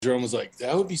Jerome was like,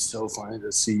 that would be so funny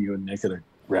to see you and Nick at a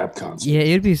rap concert. Yeah,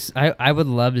 it'd be. I would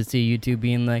love to see you two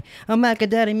being like, "Oh, Maca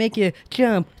Daddy, make you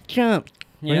jump, jump."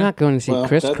 We're not going to see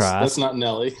Crisscross. That's not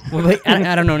Nelly. Well, like,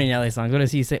 I don't know any Nelly songs. What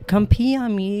does he say? Come pee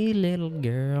on me, little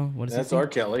girl. What is That's R.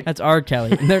 Kelly. That's R.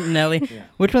 Kelly. Nelly. Yeah.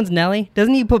 Which one's Nelly?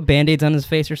 Doesn't he put Band-Aids on his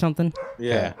face or something?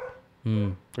 Yeah. I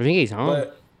think he's home.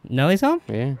 But Nelly's home?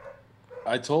 Yeah.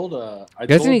 I told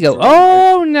Doesn't he go, Jerome,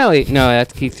 oh, no. No,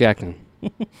 that's Keith Jackson.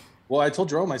 Well, I told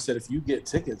Jerome, I said, if you get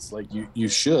tickets, like you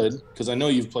should, because I know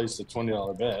you've placed a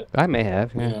 $20 bet. I may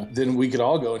have, yeah. Yeah. Then we could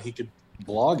all go and he could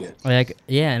blog it. Like,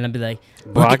 yeah, and I'd be like,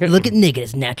 Blog it? look at Nick at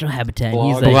his natural habitat. Blog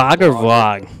He's like, Blog or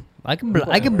vlog? I can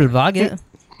blog it.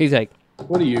 He's like,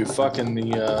 What are you, fucking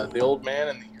the old man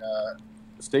in the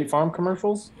State Farm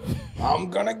commercials? I'm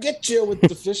gonna get you with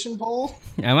the fishing pole.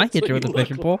 I might get That's you what with the you look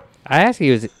fishing pole. I asked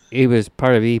he was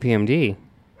part of EPMD.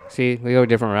 See, we go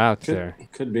different routes there.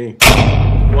 Could be.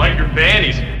 Like your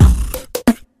panties.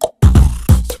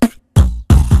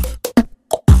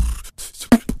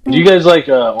 Do you guys like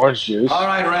orange juice? All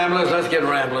right, Ramblers, let's get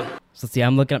rambling. So see,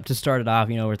 I'm looking up to start it off,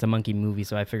 where it's a monkey movie,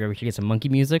 so I figured we should get some monkey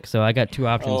music. So I got two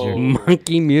options here.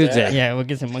 Monkey music. Yeah, we'll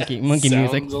get some monkey Sounds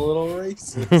music. a little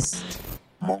racist.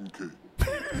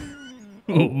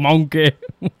 Monkey.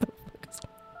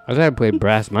 I thought I played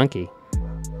Brass Monkey.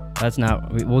 That's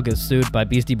not. We'll get sued by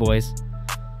Beastie Boys.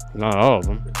 Not all of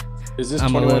them. Is this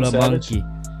I'm a 21 little Savage?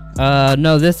 monkey.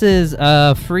 No, this is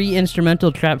free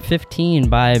instrumental trap 15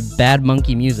 by Bad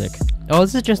Monkey Music. Oh,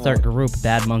 this is just our group,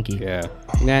 Bad Monkey. Yeah.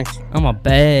 Next. I'm a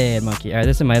bad monkey. All right,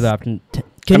 this is my other option.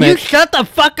 Can I you mean- shut the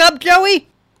fuck up, Joey?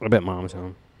 I bet Mom's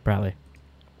home. Probably.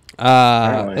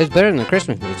 It's better than the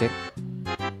Christmas music.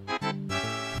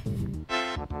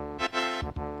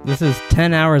 This is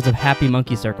 10 hours of Happy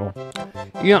Monkey Circle.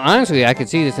 Honestly, I could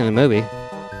see this in a movie.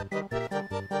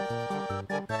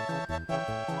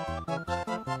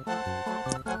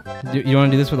 You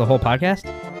want to do this for the whole podcast?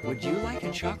 Would you like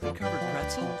a chocolate-covered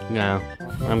pretzel? No,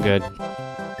 I'm good.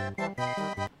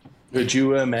 Could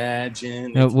you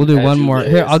imagine? No, we'll do one more.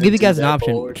 Here, I'll give you guys an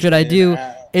option. Should I do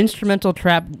instrumental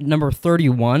trap number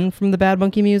 31 from the Bad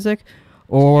Monkey Music?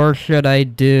 Or should I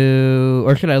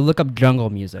look up jungle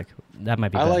music? That might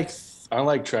be better. I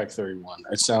like track 31.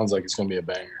 It sounds like it's gonna be a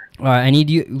banger. I need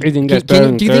you. You think that's better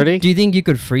than 30? Do you think you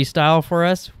could freestyle for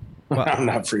us? I'm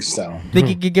not freestyling. Think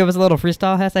you could give us a little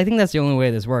freestyle, Hess? I think that's the only way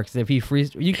this works. If you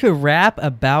you could rap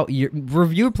about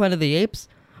review Planet of the Apes,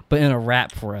 but in a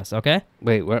rap for us, okay?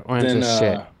 Wait, what one's Then, this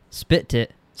shit?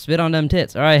 Spit on them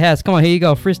tits. All right, Hess, come on, here you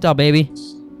go, freestyle, baby.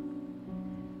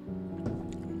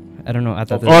 I don't know. I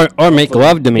thought Or make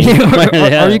love to me.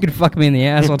 or you could fuck me in the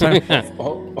ass all the time.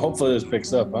 Hopefully this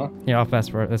picks up, huh? Yeah, I'll fast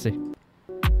forward. Let's see.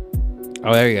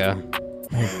 Oh, there you go.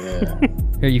 Yeah.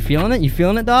 Here, you feeling it? You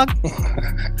feeling it, dog?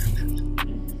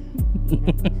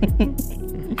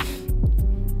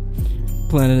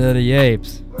 Planet of the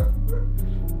Apes.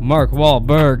 Mark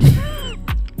Wahlberg.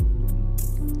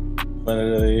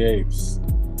 Planet of the Apes.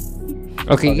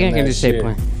 Okay, you Fucking can't just say that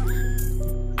plan.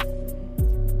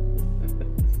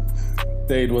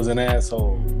 Dade was an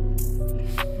asshole.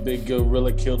 Big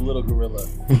gorilla killed little gorilla.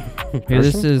 Here,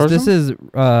 this Person? is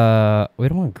we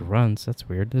don't want grunts. That's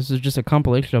weird. This is just a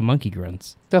compilation of monkey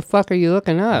grunts. The fuck are you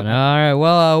looking up? All right.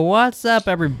 Well, what's up,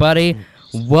 everybody?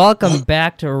 Welcome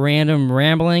back to Random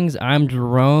Ramblings. I'm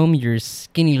Jerome, your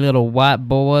skinny little white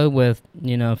boy with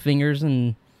fingers,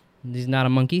 and he's not a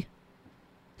monkey.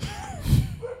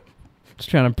 Just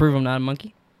trying to prove I'm not a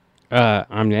monkey.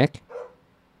 I'm Nick.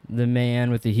 The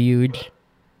man with the huge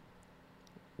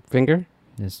Finger?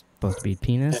 is supposed to be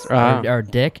penis Uh-huh. or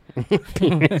dick,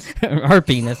 or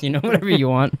penis. Whatever you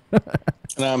want. And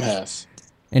I'm Hess.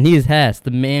 And he is Hess,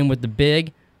 the man with the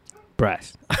big.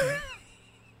 Breast.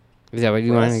 Is that what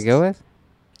you wanted to go with?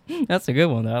 That's a good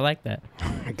one, though. I like that.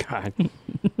 Oh my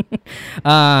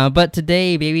god. But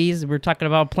today, babies, we're talking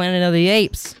about Planet of the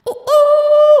Apes. Ooh, ooh.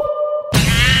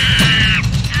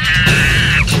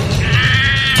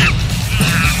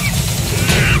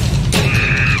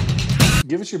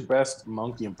 Give us your best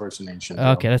monkey impersonation.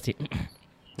 Okay, let's see.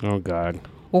 Oh god.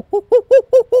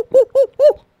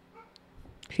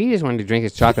 He just wanted to drink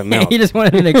his chocolate milk. He just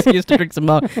wanted an excuse to drink some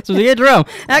milk. So hey, Jerome,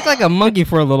 act like a monkey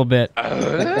for a little bit.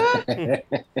 We're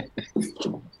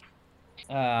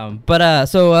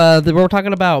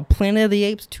talking about Planet of the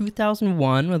Apes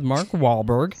 2001 with Mark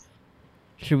Wahlberg.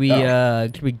 Should we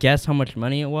guess how much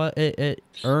money it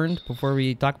earned before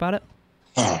we talk about it?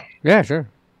 Yeah, sure.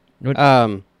 What-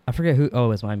 I forget who.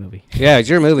 Oh, it's my movie. Yeah, it's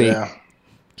your movie. Yeah.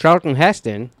 Charlton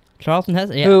Heston. Charlton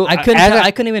Heston. Yeah, Who, I couldn't. as I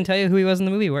couldn't even tell you who he was in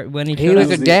the movie when he He showed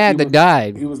was up. the dad that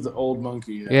died. He was the old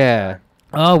monkey. Yeah.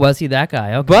 Oh, was he that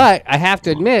guy? Okay. But I have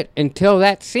to admit, until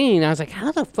that scene, I was like,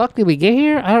 how the fuck did we get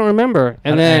here? I don't remember.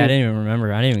 And then I didn't even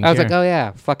remember. I didn't even I was care. like, oh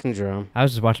yeah, fucking Jerome. I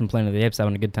was just watching Planet of the Apes,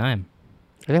 having a good time.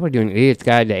 I thought we're doing Idiot's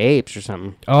Guide to Apes or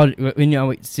something. Oh, you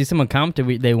know, see, someone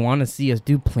commented they want to see us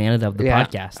do Planet of the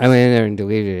podcast. I went in there and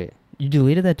deleted it. You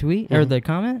deleted that tweet or the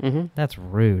comment? Mm-hmm. That's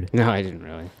rude. No, I didn't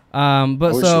really.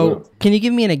 But so, can you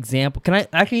give me an example? Can I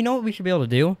actually? You know what we should be able to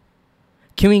do?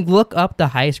 Can we look up the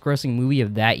highest-grossing movie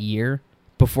of that year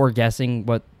before guessing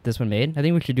what this one made? I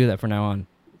think we should do that from now on.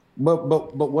 But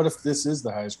what if this is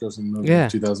the highest grossing movie Yeah.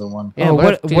 of 2001? Yeah, Oh,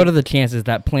 what what are the chances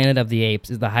that Planet of the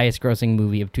Apes is the highest-grossing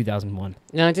movie of 2001?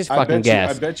 No, just fucking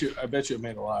guess. I bet you it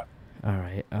made a lot. All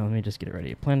right, let me just get it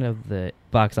ready. Planet of the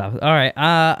box office. All right,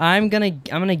 I'm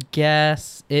gonna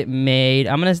guess it made.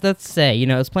 Let's say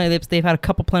it's Planet of the Apes. They've had a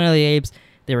couple Planet of the Apes.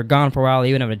 They were gone for a while. They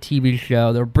even have a TV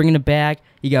show. They're bringing it back.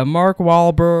 You got Mark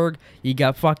Wahlberg. You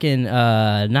got fucking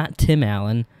not Tim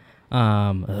Allen.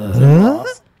 Tim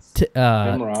Roth.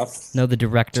 Tim Roth. No, the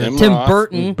director. Tim Tim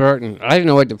Roth. Burton. I didn't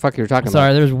know what the fuck you were talking Sorry,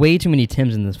 about. there's way too many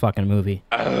Tims in this fucking movie.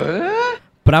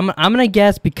 But I'm gonna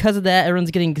guess because of that,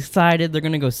 everyone's getting excited. They're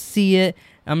gonna go see it.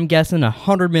 I'm guessing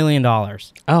 $100 million. Oh,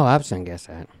 I was gonna guess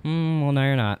that. Well, no,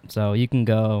 you're not. So you can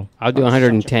go I'll do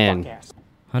 110.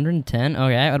 110.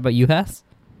 Okay, what about you, Hess?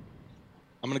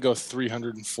 I'm gonna go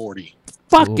 340.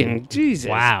 Fucking Jesus.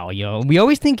 Wow, yo. We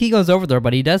always think he goes over there,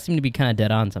 but he does seem to be kind of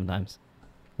dead on sometimes.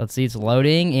 Let's see, it's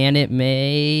loading, and it made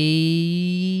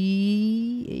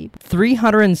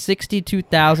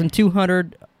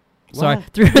 362,200. Sorry,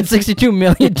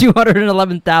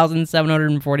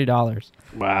 $362,211,740.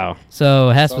 Wow. So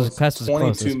Hess was $22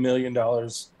 closest. million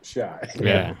shy.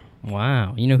 Yeah.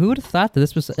 Wow. Who would have thought that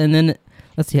this was? And then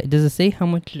let's see. Does it say how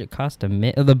much it cost to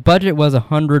make? The budget was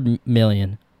 $100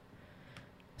 million.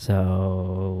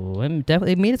 So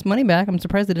it made its money back. I'm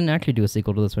surprised they didn't actually do a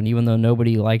sequel to this one, even though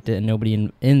nobody liked it and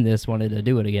nobody in this wanted to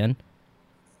do it again.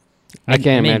 I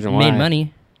can't imagine why. Made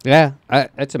money. Yeah,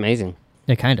 that's amazing.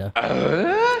 Yeah, kind of.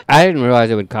 I didn't realize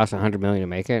it would cost $100 million to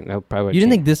make it. I probably You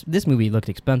didn't think this movie looked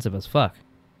expensive as fuck?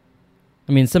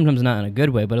 I mean, sometimes not in a good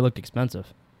way, but it looked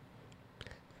expensive.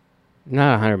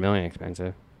 Not $100 million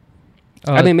expensive.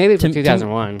 Oh, I mean, maybe for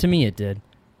 2001. To me, it did.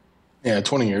 Yeah,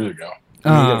 20 years ago. You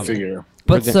gotta figure.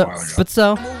 But so, put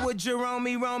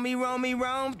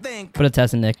a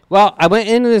test in, Nick. Well, I went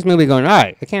into this movie going, all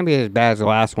right, it can't be as bad as the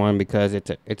last one because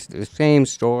it's the same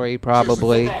story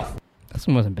probably. This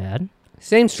one wasn't bad.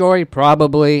 Same story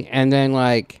probably, and then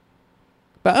but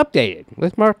updated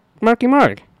with Marky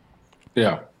Mark.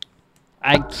 Yeah.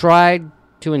 I tried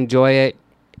to enjoy it.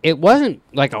 It wasn't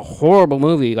like a horrible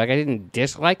movie. Like I didn't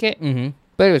dislike it,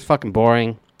 but it was fucking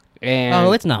boring.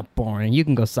 And it's not boring. You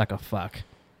can go suck a fuck.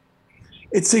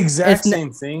 It's the exact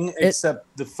same thing, except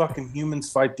the fucking humans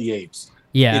fight the apes.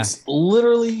 Yeah. It's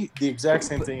literally the exact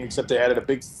same thing, except they added a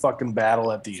big fucking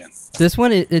battle at the end. This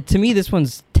one, to me, this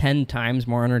one's 10 times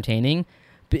more entertaining.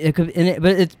 But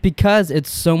it's because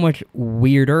it's so much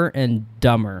weirder and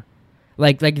dumber.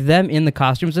 Like them in the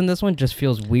costumes in this one just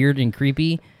feels weird and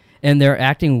creepy. And they're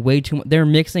acting way too much. They're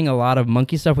mixing a lot of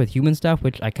monkey stuff with human stuff,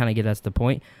 which I kind of get that's the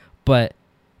point. But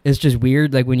it's just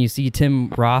weird, like when you see Tim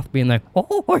Roth being like,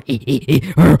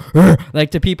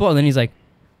 like to people, and then he's like,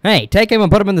 hey, take him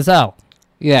and put him in the cell.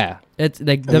 yeah. It's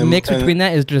like the mix between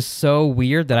that is just so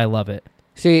weird that I love it.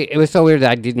 See, it was so weird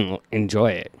that I didn't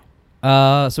enjoy it.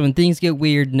 So when things get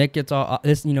weird, Nick gets all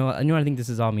this. You know what I think this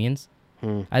is all means?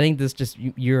 I think this just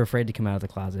you're afraid to come out of the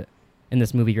closet, and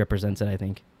this movie represents it. I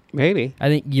think. Maybe. I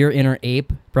think your inner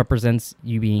ape represents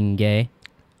you being gay.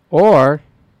 Or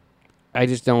I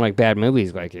just don't like bad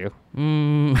movies like you.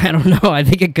 I don't know. I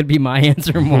think it could be my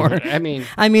answer more. I mean,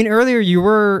 earlier you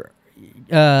were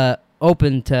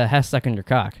open to Hess sucking your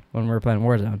cock when we were playing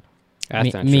Warzone.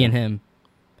 that's not Me true. and him.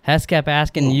 Hess kept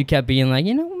asking, and you kept being like,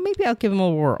 maybe I'll give him a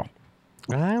whirl.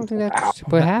 I don't think that's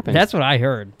what happened. That's what I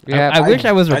heard. Yeah, I wish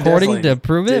I was recording definitely to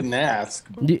prove it. Didn't ask.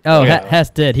 Hess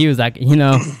did. He was like,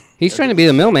 He's trying to be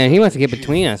the middleman. He wants to get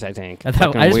between us, I think. I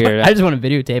Fucking just, weird. I just want to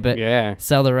videotape it. Yeah.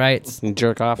 Sell the rights. And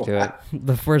jerk off to it.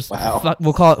 The first, Wow.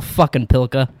 we'll call it fucking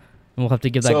Pilka. And we'll have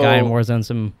to give that guy in Warzone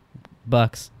some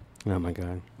bucks. Oh, my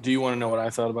God. Do you want to know what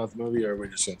I thought about the movie, or are we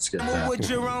just going to skip that?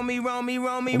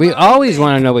 We always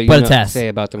want to know what you But a test. say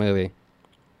about the movie.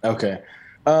 Okay.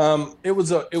 It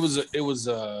was I thought it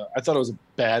was a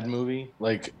bad movie.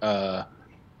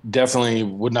 Definitely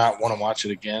would not want to watch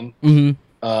it again. Mm-hmm.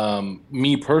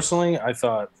 Me personally, I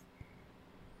thought.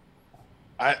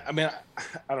 I don't know.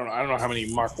 I don't know how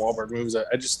many Mark Wahlberg movies.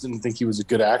 I just didn't think he was a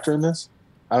good actor in this.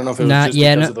 I don't know if it was just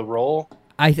because of the role.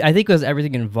 I think it was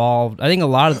everything involved. I think a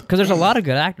lot of because there's a lot of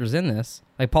good actors in this,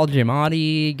 like Paul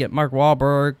Giamatti, get Mark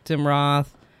Wahlberg, Tim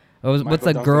Roth. What's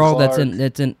the girl that's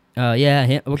in?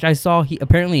 Which I saw. He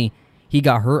apparently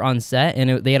got hurt on set,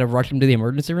 and they had to rush him to the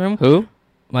emergency room. Who?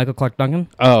 Michael Clark Duncan.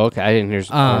 Oh, okay. I didn't hear.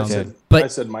 I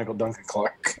said Michael Duncan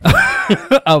Clark.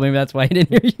 Oh, maybe that's why I didn't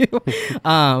hear you.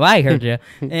 I heard you.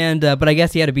 And but I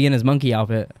guess he had to be in his monkey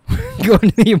outfit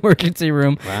going to the emergency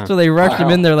room. Wow. So they rushed him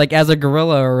in there like as a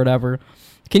gorilla or whatever.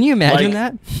 Can you imagine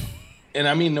that? And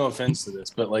I mean, no offense to this,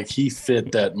 but like he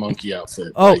fit that monkey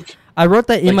outfit. Oh, like, I wrote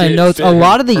that in my it notes. fit A him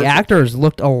lot of the perfect. actors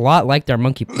looked a lot like their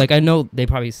monkey. Like I know they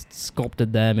probably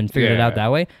sculpted them and figured it out that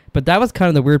way. But that was kind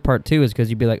of the weird part too, is because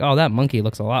you'd be like, oh, that monkey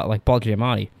looks a lot like Paul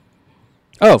Giamatti.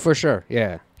 Oh, for sure.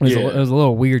 Yeah. It was a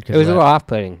little weird. It was a little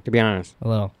off-putting, to be honest. A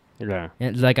little. Yeah.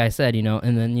 And like I said,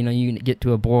 and then you get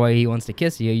to a boy, he wants to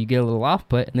kiss you, you get a little off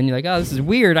put, and then you're like, oh, this is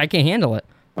weird, I can't handle it.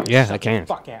 Yeah, I can.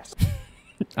 Fuck ass.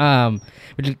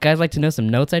 Would you guys like to know some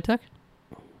notes I took?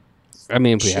 I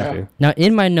mean, if we have to. Now,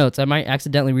 in my notes, I might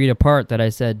accidentally read a part that I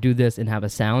said do this and have a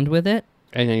sound with it,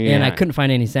 and I couldn't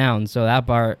find any sound, so that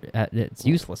part it's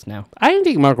useless now. I didn't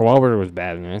think Mark Wahlberg was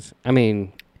bad in this. I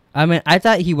mean, I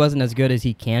thought he wasn't as good as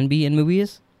he can be in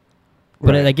movies,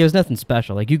 but Right. it was nothing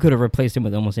special. Like you could have replaced him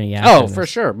with almost any actor. oh, in for this.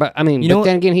 sure. But I mean,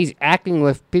 then again, he's acting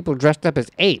with people dressed up as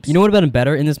apes. You know what would have been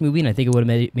better in this movie, and I think it would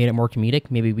have made it more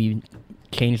comedic. Maybe we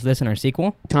change this in our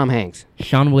sequel. Tom Hanks.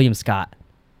 Sean William Scott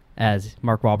as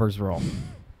Mark Wahlberg's role.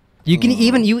 You can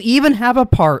even have a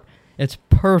part. It's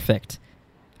perfect.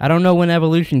 I don't know when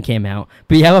Evolution came out,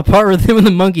 but you have a part with him and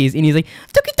the monkeys, and he's like,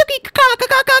 "Tuki tuki ka ka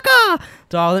ka ka ka."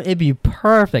 So it'd be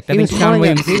perfect. I think Sean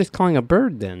William. He was calling a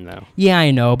bird then, though. Yeah, I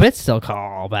know, but it's still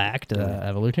call back to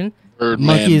Evolution. Birdman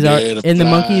Monkeys are did and the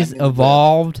fly monkeys in the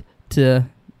evolved to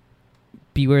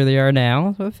be where they are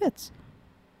now, so it fits.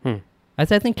 I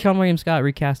think Sean William Scott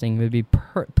recasting would be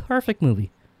perfect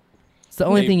movie. It's the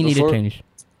only thing you need to change.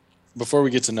 Before we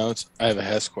get to notes, I have a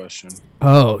Hess question.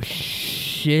 Oh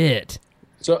shit!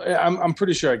 So I'm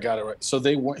pretty sure I got it right. So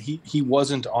he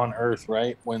wasn't on Earth,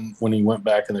 right? When he went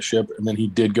back in the ship, and then he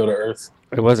did go to Earth.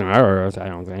 It wasn't our Earth, I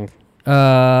don't think.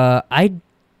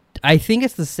 I think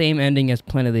it's the same ending as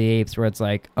Planet of the Apes, where it's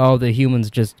like, oh, the humans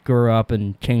just grew up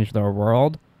and changed their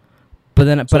world. But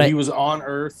then, he was on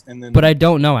Earth, and then. But I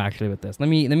don't know actually with this. Let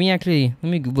me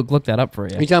look that up for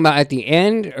you. Are you talking about at the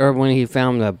end or when he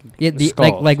found the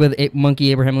skull? like with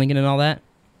Monkey Abraham Lincoln and all that?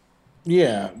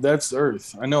 Yeah, that's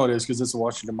Earth. I know it is because it's a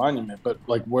Washington Monument. But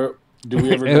like, where do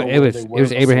we ever know? it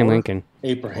was Abraham Lincoln.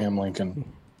 Abraham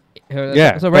Lincoln.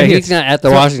 Yeah, so right here, he's not at the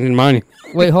Washington Monument.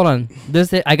 Wait, hold on.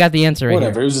 I got the answer right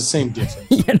Whatever, here. it was the same difference.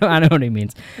 Yeah, no, I know what he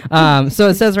means. So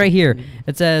it says right here,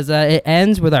 it says, it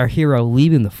ends with our hero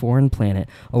leaving the foreign planet,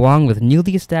 along with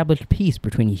newly established peace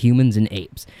between humans and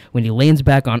apes. When he lands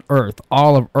back on Earth,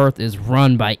 all of Earth is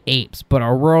run by apes, but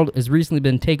our world has recently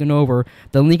been taken over.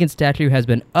 The Lincoln statue has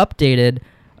been updated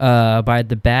by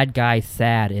the bad guy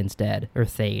Thad instead, or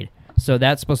Thade. So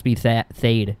that's supposed to be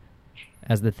Thade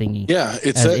as the thingy. Yeah,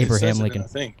 as Abraham Lincoln.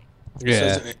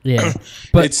 Yeah, yeah.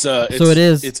 But it's so it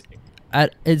is.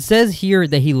 It says here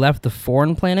that he left the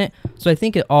foreign planet, so I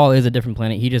think it all is a different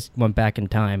planet. He just went back in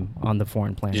time on the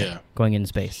foreign planet, going into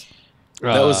space.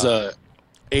 That was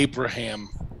Abraham.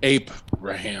 Yeah,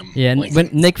 Lincoln. when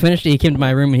Nick finished it, he came to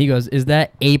my room and he goes, "Is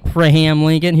that Abraham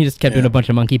Lincoln?" He just kept doing a bunch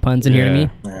of monkey puns in here to me.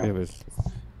 Yeah. It was.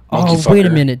 Oh, wait a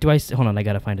minute. Hold on, I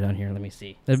gotta find it on here. Let me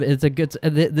see. It's a good.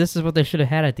 This is what they should have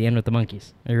had at the end with the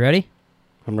monkeys. Are you ready?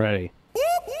 I'm ready.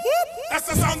 That's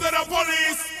the sound of the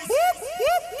police.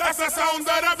 That's the sound of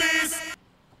the beast.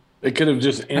 They could have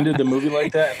just ended the movie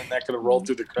like that, and then that could have rolled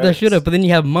through the credits. They should have, but then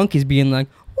you have monkeys being like,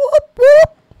 whoop,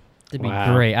 whoop. That'd be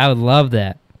great. I would love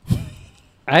that.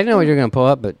 I didn't know what you were going to pull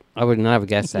up, but I would not have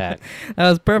guessed that. That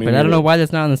was perfect. I don't know why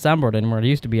that's not on the soundboard anymore. It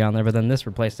used to be on there, but then this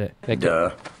replaced it.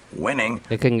 Winning.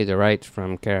 They couldn't get the rights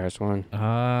from KRS-One.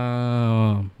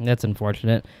 Oh, that's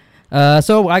unfortunate.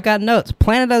 So I got notes.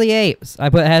 Planet of the Apes. I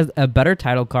put it has a better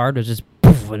title card. It was just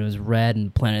poof, and it was red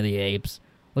and Planet of the Apes.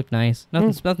 Looked nice.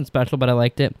 Nothing special, but I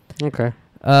liked it. Okay.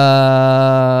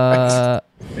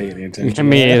 Pay any attention.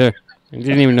 Me either. I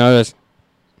didn't even notice.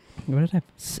 What did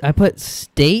I put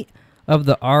state of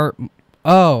the art.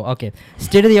 Oh, okay.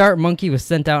 State of the art monkey was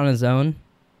sent out on his own.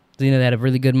 So, they had a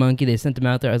really good monkey. They sent him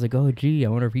out there. I was like, oh, gee, I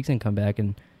wonder if he's going to come back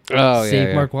and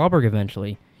save Mark Wahlberg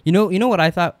eventually. You know what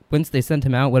I thought once they sent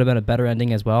him out would have been a better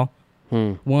ending as well?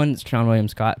 One, it's Sean William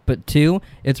Scott. But two,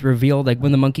 it's revealed, like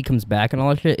when the monkey comes back and all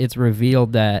that shit, it's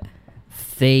revealed that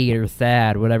Thade or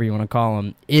Thad, whatever you want to call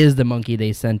him, is the monkey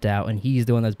they sent out. And he's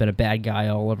the one that's been a bad guy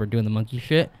all over doing the monkey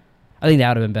shit. I think that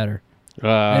would have been better. It would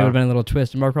have been a little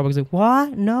twist. And Mark probably was like,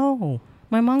 what? No.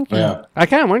 my monkey. Yeah. I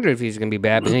kind of wondered if he's gonna be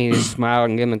bad, but then he just smiled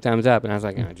and gave him a thumbs up, and I was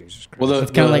like, oh Jesus Christ. Well,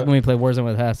 It's kind of like when we play Warzone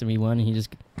with Has to Be One, and he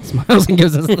just smiles and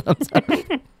gives us a thumbs up.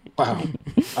 wow.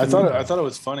 I thought it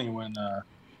was funny when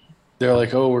they're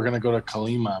like, "Oh, we're gonna go to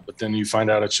Kalima," but then you find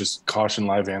out it's just caution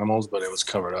live animals, but it was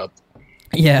covered up.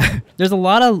 Yeah, there's a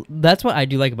lot of. That's what I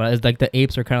do like about it. Is like the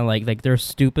apes are kind of like they're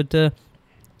stupid to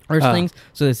earth things,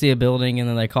 so they see a building and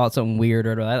then they call it something weird.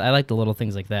 Or I like the little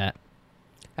things like that.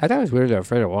 I thought it was weird they're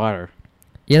afraid of water.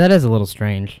 Yeah, that is a little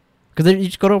strange. Because you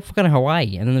just go to fucking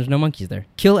Hawaii and then there's no monkeys there.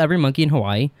 Kill every monkey in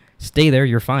Hawaii. Stay there.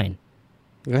 You're fine.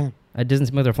 Yeah. It doesn't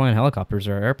seem like they're flying helicopters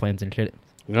or airplanes and shit.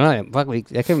 No, fuck, they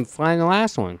couldn't fly in the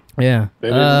last one. Yeah. They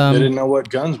didn't know what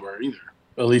guns were either,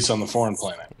 at least on the foreign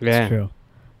planet. Yeah. That's true.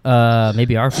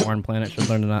 Maybe our foreign planet should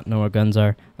learn to not know what guns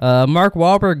are. Mark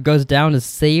Wahlberg goes down to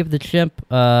save the chimp,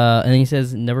 and he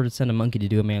says never to send a monkey to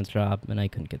do a man's job, and I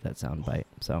couldn't get that sound bite.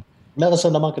 So Never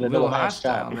send a monkey to do Little a man's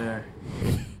hostile job. there.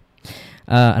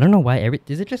 I don't know why.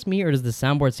 Is it just me or does the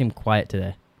soundboard seem quiet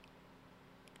today?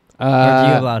 Or do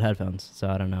you have loud headphones? So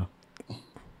I don't know.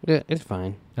 Yeah, it's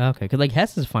fine. Okay, because like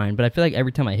Hess is fine, but I feel like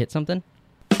every time I hit something,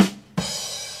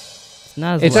 it's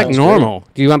not as It's loud. like normal.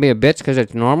 Do you want me a bitch because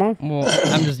it's normal? Well,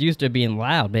 I'm just used to it being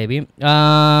loud, baby.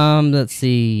 Let's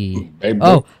see. Hey,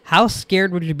 Oh, how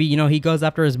scared would you be? You know, he goes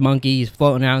after his monkey. He's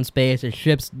floating out in space. His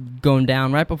ship's going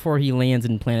down right before he lands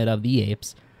in Planet of the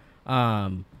Apes.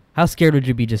 How scared would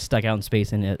you be just stuck out in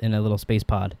space in a little space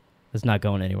pod that's not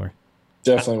going anywhere?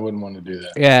 Definitely wouldn't want to do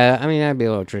that. Yeah, I mean, that'd be a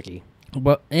little tricky.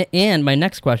 But and my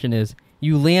next question is: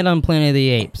 you land on Planet of the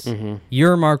Apes. Mm-hmm.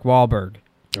 You're Mark Wahlberg.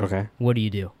 Okay. What do you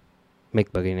do?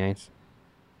 Make Boogie Nights.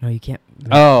 No, you can't.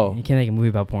 Oh. You can't make a movie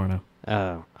about porno.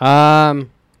 Oh.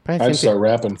 I'd start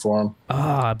rapping for him.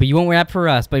 But you won't rap for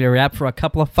us, but you rap for a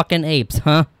couple of fucking apes,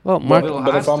 huh? Well, Mark. Little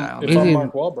But if hostile. I'm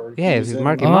Mark Wahlberg, Yeah, he's if in-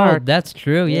 Marky Oh, Mark. that's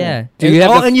true. Yeah. Do you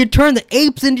have the- and you turn the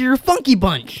apes into your Funky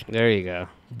Bunch. There you go.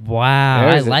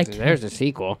 Wow, There's I like. There's a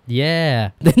sequel.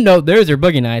 Yeah. No, there's your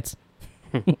Boogie Nights.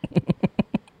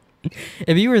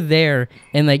 If you were there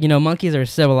and like monkeys are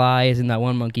civilized and that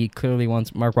one monkey clearly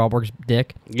wants Mark Wahlberg's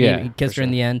dick, Yeah, he kissed for her in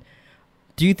sure. the end.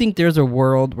 Do you think there's a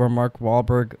world where Mark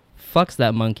Wahlberg fucks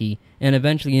that monkey and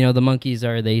eventually the monkeys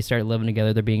they start living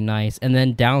together, they're being nice, and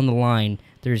then down the line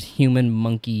there's human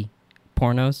monkey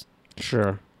pornos?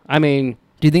 Sure. I mean,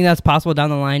 Do you think that's possible down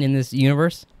the line in this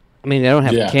universe? they don't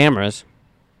have Yeah. cameras.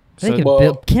 I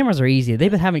think cameras are easy.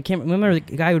 They've been having cameras. Remember the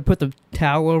guy who would put the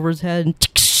towel over his head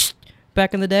and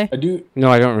back in the day? I do. No,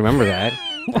 I don't remember that.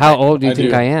 How old do you I think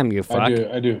do. I am, you fuck?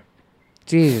 I do.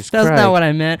 Jesus That's Christ. not what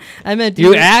I meant. I meant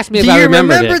You asked me if I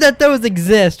remembered remember it. that those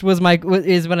exist?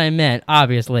 Is what I meant.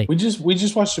 Obviously. We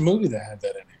just watched a movie that had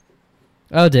that in it.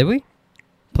 Oh, did we?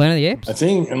 Planet of the Apes. I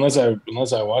think unless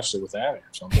I watched it with Abby or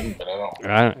something, but I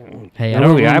don't. Hey, The I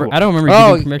don't movie remember. I don't remember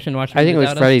Oh, giving permission to watch. I think it was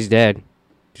without us. Freddy's Dead.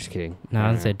 Just kidding. No, I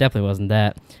was gonna say it definitely wasn't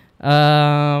that.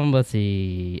 Let's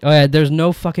see. Oh yeah, there's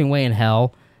no fucking way in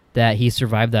hell that he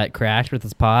survived that crash with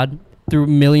his pod through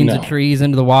millions of No. trees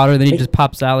into the water. Then he just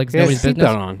pops out like it's He has nobody's a business.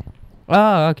 seatbelt on.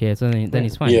 Oh, okay. So then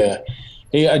he's fine. Yeah.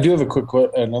 Hey, I do have a quick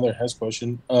another Hess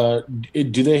question.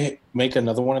 Do they make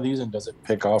another one of these, and does it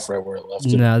pick off right where it left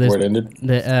it, No, where it ended?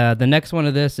 the next one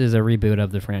of this is a reboot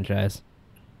of the franchise.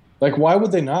 Like, why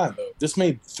would they not though? This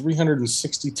made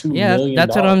 $362 Yeah, million.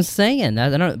 that's what I'm saying.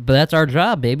 But that's our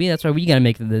job, baby. That's why we gotta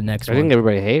make the next I one. think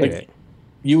everybody hated Like, it.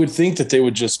 You would think that they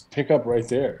would just pick up right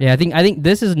there. Yeah, I think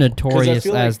this is notorious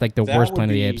feel as like the that worst would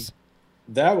Planet of the be- Apes.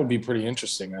 That would be pretty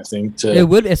interesting, I think. To It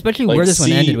would, especially like, where this one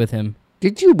see- ended with him.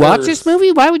 Did you watch Earth. this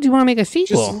movie? Why would you want to make a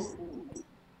sequel? just.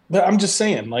 But I'm just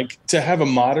saying, like, to have a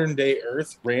modern day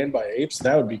Earth ran by apes,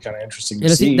 that would be kind of interesting to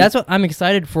see. That's what I'm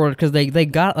excited for because they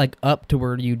got like up to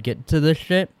where you'd get to this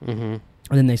shit, Mm-hmm. and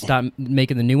then they stopped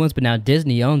making the new ones. But now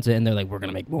Disney owns it, and they're like, we're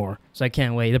gonna make more. So I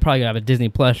can't wait. They're probably gonna have a Disney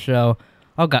Plus show.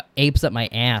 I'll got apes up my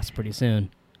ass pretty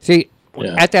soon. See,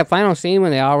 Yeah. at that final scene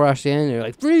when they all rush in, they're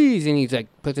like, freeze! And he's like,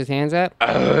 puts his hands up.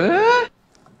 I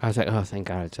was like, oh, thank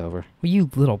God it's over. Well, you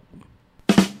little.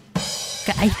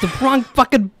 God, I hit the wrong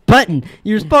fucking button.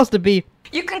 You're supposed to be.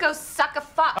 You can go suck a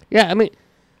fuck. Yeah, I mean,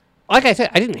 like I said,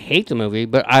 I didn't hate the movie,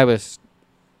 but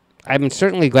I'm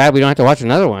certainly glad we don't have to watch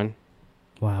another one.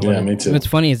 Wow. Yeah, me too. What's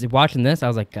funny is watching this, I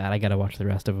was like, God, I gotta watch the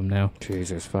rest of them now.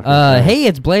 Jesus fucking Christ. Hey,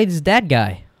 it's Blade's dad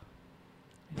guy.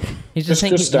 He's just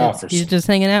Chris Christopherson. he's just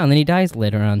hanging out, and then he dies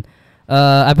later on.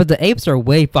 But the apes are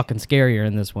way fucking scarier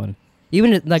in this one.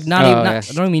 Even like not even. yeah.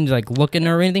 I don't mean like looking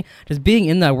or anything. Just being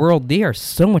in that world, they are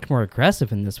so much more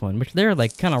aggressive in this one. Which they're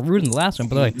like kind of rude in the last one,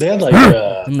 but they're like They had like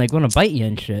and like want to bite you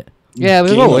and shit. Yeah, it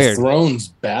was Game a little of weird. Thrones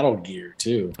battle gear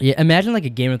too. Yeah, imagine like a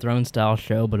Game of Thrones style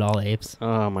show, but all apes.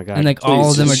 Oh my god. And like all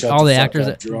of them, just are, shut all the fuck actors.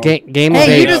 up, Jerome. Game of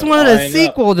Hey, you Apes. just wanted I a know.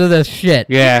 sequel to this shit.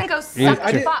 Yeah. You can go suck I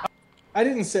a did- fuck. I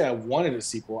didn't say I wanted a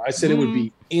sequel. I said it would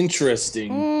be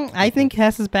interesting. I think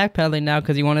Hess is backpedaling now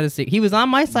because he wanted a sequel. He was on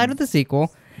my side with the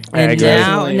sequel, I and agree.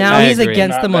 now I he's agree.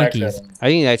 against Not the monkeys. backpedaling. I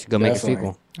think I should go make a Definitely.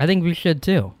 sequel. I think we should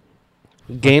too.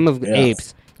 Game of Yeah.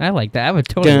 Apes. I like that. I would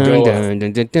totally. Dun, Go dun,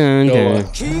 dun, dun, dun, Go dun.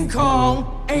 on. King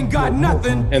Kong ain't got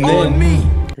nothing And on then- me.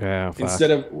 Yeah, fuck.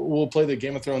 Instead of we'll play the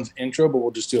Game of Thrones intro, but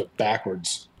we'll just do it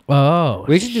backwards. Oh,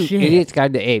 We should do shit. Idiot's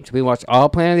Guide to Apes. We watched all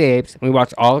Planet of the Apes. We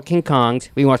watched all King Kongs.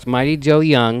 We watched Mighty Joe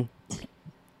Young.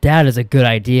 That is a good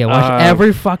idea. Watch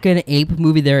every fucking ape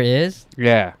movie there is.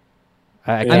 Yeah.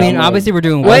 I Yeah, mean, I'm obviously we're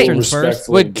doing Wait. westerns first.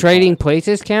 Respectfully Would Trading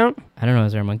Places count? I don't know.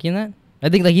 Is there a monkey in that? I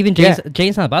think like even Yeah.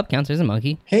 James Silent Bob counts. There's a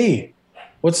monkey. Hey,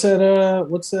 what's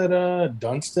that?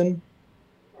 Dunstan?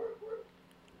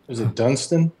 Is it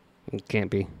Dunstan? It can't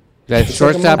be. That's It's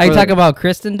like a shortstop. Are you for talking about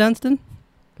Kristen Dunstan?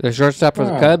 the shortstop for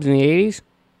the Ah. Cubs in the 80s?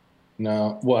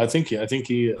 No. Well, I think he.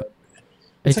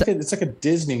 It's It's like a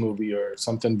Disney movie or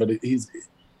something, but he's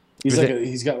Is like it-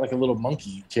 he's got like a little monkey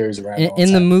he carries around. in, all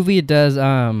in the time. movie. It does.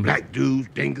 Black dude's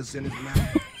dingus in his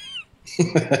mouth.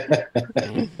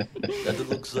 That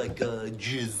looks like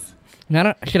jizz. No, I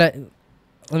don't, should I?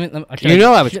 Let me. Should You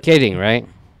know I was kidding, right?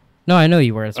 No, I know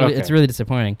you were. It's really, Okay. it's really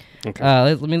disappointing. Okay.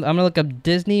 Let me. I'm gonna look up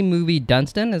Disney movie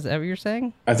Dunstan. Is that what you're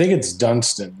saying? I think it's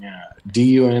Dunstan. Yeah,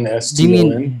 Dunston. Do you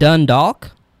mean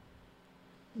Dundalk?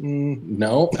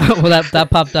 No, Well, that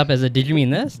popped up as a. Did you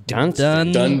mean this?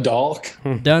 Dunstan. Dundalk.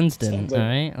 Dunstan. Sounds All like-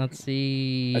 right. Let's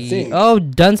see. I think- Oh,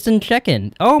 Dunstan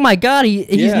check-in. Oh my God, he's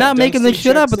Yeah, not making this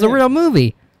Dunstan shit up. checks It's a in. real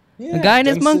movie. Yeah, guy and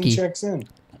his Dunstan monkey. checks in.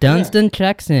 Dunstan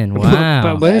checks in. Wow.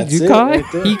 But what did That's you it call right it?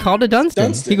 there. He called it Dunstan.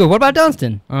 Dunstan. He goes, "What about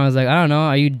Dunstan?" I was like, "I don't know.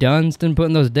 Are you Dunstan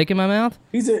putting those dick in my mouth?"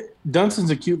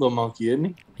 Dunstan's a cute little monkey, isn't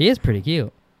he? He is pretty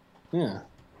cute. Yeah.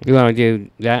 You want to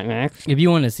do that next? If you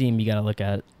want to see him, you gotta look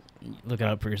at it. Look it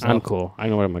up for yourself. I'm cool. I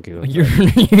know what a monkey looks You're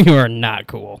like. you are not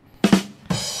cool.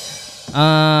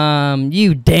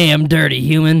 You damn dirty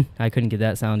human. I couldn't get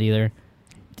that sound either.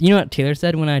 You know what Taylor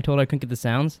said when I told her I couldn't get the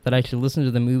sounds? That I should listen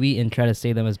to the movie and try to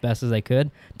say them as best as I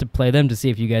could to play them to see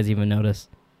if you guys even notice.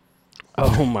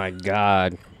 Oh my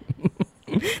god.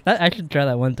 I should try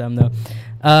that one time though.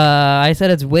 I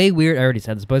said it's way weird. I already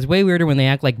said this, but it's way weirder when they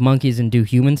act like monkeys and do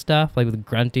human stuff, like with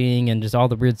grunting and just all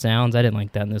the weird sounds. I didn't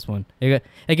like that in this one. It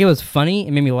was funny.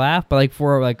 It made me laugh, but like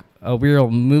for like a real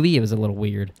movie, it was a little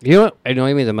weird. You know what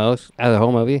annoyed me the most out of the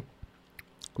whole movie?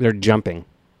 They're jumping.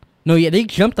 No, yeah, they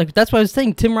jumped like that's what I was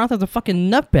saying. Tim Roth is a fucking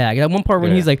nutbag. At one part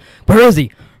when Yeah. he's like, "Where is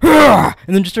he?" And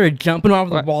then just started jumping off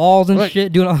the What? walls and What?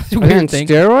 shit, doing all these Are they on weird things.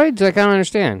 steroids? Like, I don't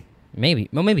understand. Maybe,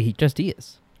 well, maybe he just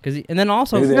is. And then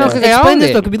also, Maybe they no, are. 'cause They all explain this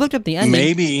did. though. Because we looked up the ending.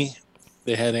 Maybe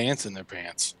they had ants in their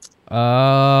pants.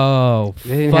 Oh,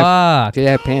 They didn't fuck! Did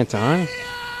they have pants on?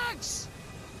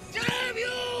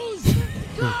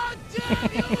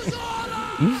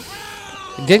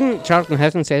 Didn't Charlton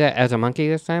Heston say that as a monkey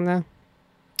this time, though?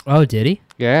 Oh, did he?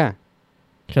 Yeah.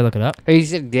 Should I look it up? Or he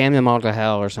said, damn them all to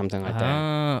hell or something like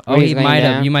that. Oh, When he he's laying might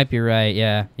have. down? You might be right.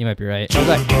 Yeah, you might be right. I was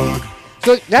like,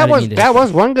 so I didn't mean to- that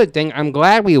was one good thing. I'm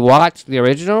glad we watched the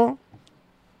original.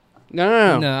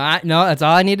 No. No, that's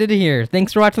all I needed to hear.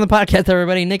 Thanks for watching the podcast,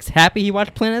 everybody. Nick's happy he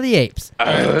watched Planet of the Apes. All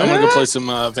right, I'm gonna go play some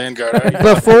Vanguard. All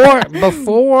right.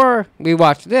 Before we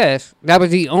watched this, that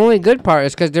was the only good part.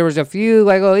 Is because there was a few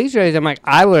like little Easter eggs. I'm like,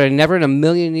 I would have never in a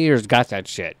million years got that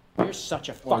shit. You're such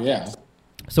a Oh, yeah.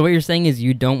 So what you're saying is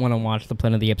you don't want to watch the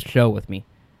Planet of the Apes show with me.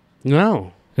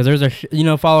 No. Because there's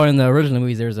a following the original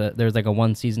movies, there's like a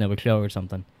one season of a show or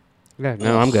something. Yeah,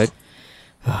 no, I'm good.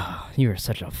 You are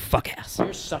such a fuck ass.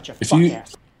 You're such a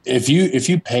If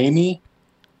you pay me,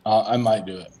 I might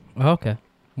do it. Okay,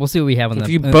 we'll see what we have on If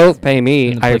the. you both pay me,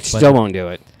 in the I Twitch still budget. won't do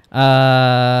it.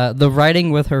 The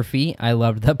writing with her feet, I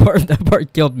loved that part. That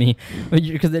part killed me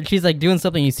because she's like doing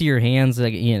something. You see her hands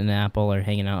like eating an apple or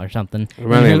hanging out or something,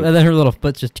 Right. and then her little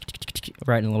foot's just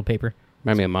writing a little paper.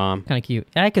 Remind me of Mom. Kind of cute.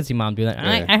 Yeah, I could see Mom do that.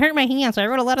 Yeah. I hurt my hands, so I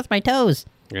wrote a letter with my toes.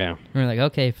 Yeah. And we're like,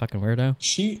 okay, fucking weirdo.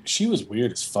 She was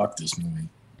weird as fuck. This movie.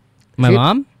 My She-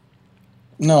 mom?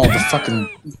 No, the fucking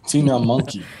female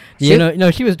monkey. Yeah,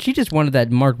 no, she just wanted that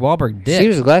Mark Wahlberg dick. She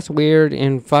was less weird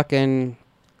in fucking.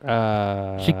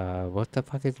 What the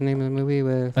fuck is the name of the movie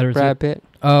with Better Brad Pitt?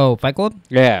 Oh, Fight Club?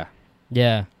 Yeah.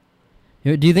 Yeah.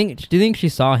 Do you think she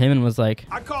saw him and was like,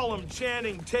 I call him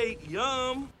Channing Tate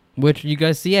Yum. which you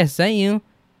guys see I sent you,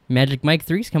 Magic Mike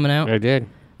 3's coming out. I did.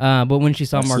 But when she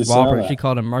saw I Mark saw Wahlberg, that. she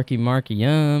called him Marky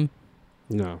Yum.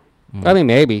 No. I mean,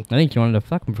 maybe. I think she wanted to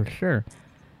fuck him for sure.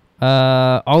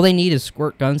 All they need is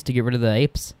squirt guns to get rid of the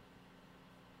apes.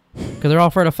 Because they're all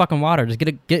afraid of fucking water. Just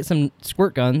get some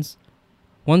squirt guns.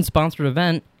 One sponsored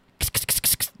event.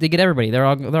 They get everybody. They're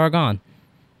all gone.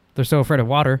 They're so afraid of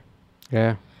water.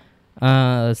 Yeah.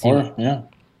 Let's see.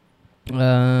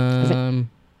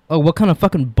 What kind of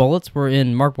fucking bullets were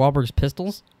in Mark Wahlberg's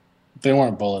pistols? They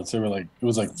weren't bullets. They were like, it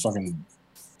was like fucking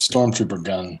stormtrooper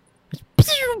gun.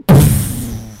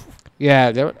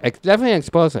 Yeah, they're definitely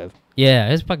explosive. Yeah,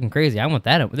 it's fucking crazy. I want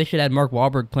that. They should add Mark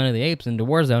Wahlberg, Planet of the Apes, into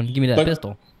Warzone. Give me that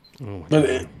pistol.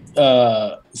 But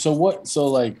so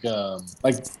like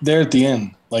there at the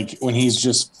end, like when he's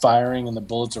just firing and the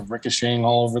bullets are ricocheting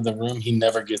all over the room, he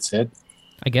never gets hit.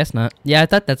 I guess not. Yeah, I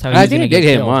thought that's how he I was think gonna he get did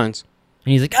hit him killed. once.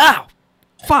 And he's like, "Ow,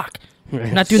 fuck,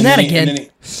 not doing that again."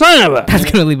 Son of a! That's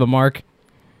gonna leave a mark.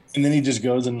 And then he just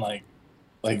goes and like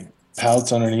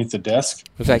pouts underneath the desk.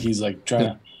 It's like he's like trying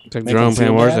to. It's like Jerome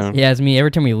playing Warzone. Yeah, it's me. Every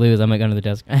time we lose, I'm like under the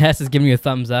desk. Hess is giving me a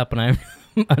thumbs up, and I'm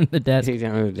under the desk. He's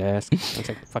under the desk. It's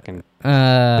like fucking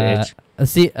bitch.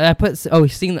 See, I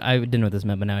didn't know what this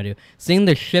meant, but now I do. Seeing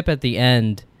the ship at the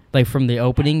end, like from the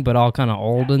opening, but all kind of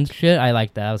old and shit. I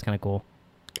like that. That was kind of cool.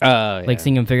 Yeah. Like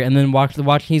seeing him figure, and then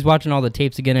he's watching all the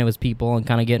tapes again. It was people, and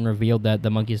kind of getting revealed that the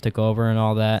monkeys took over and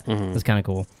all that. It was kind of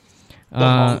cool. The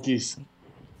monkeys.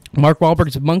 Mark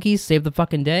Wahlberg's monkeys saved the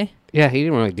fucking day. Yeah, he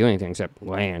didn't really do anything except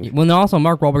land. Well, no, also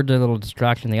Mark Wahlberg did a little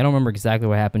distraction thing. I don't remember exactly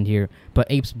what happened here, but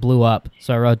apes blew up.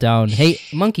 So I wrote down, "Hey,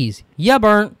 monkeys, ya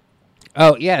burnt."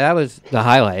 Oh yeah, that was the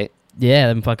highlight. Yeah,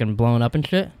 them fucking blowing up and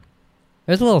shit.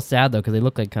 It was a little sad though because they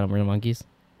look like kind of real monkeys.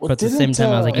 But at the same time,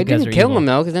 I was like, "You it guys didn't are kill evil." him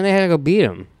though, because then they had to go beat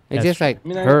him. It That's just true. like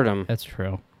hurt him. That's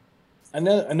true. I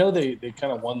know they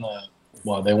kind of won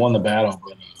they won the battle,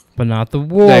 but not the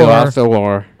war. They lost the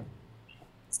war.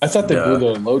 I thought they blew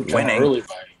their load kind of early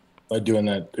by doing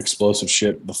that explosive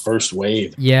shit the first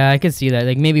wave. Yeah, I could see that.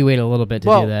 Like maybe wait a little bit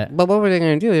to do that. But what were they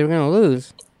going to do? They were going to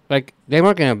lose. Like they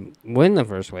weren't going to win the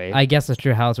first wave. I guess that's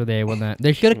true. How else would they win that?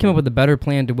 They should have come up with a better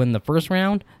plan to win the first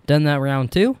round. Done that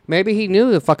round too. Maybe he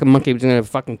knew the fucking monkey was going to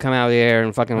fucking come out of the air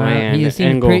and fucking land.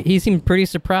 He seemed pretty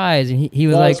surprised, and he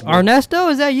was like, "Ernesto,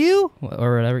 is that you?"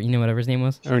 Or whatever, whatever his name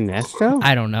was. Ernesto?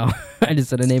 I don't know. I just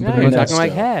said a name. No, you're talking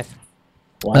like half.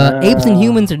 Wow. Apes and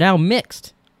humans are now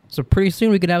mixed, so pretty soon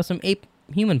we could have some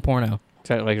ape-human porno. Is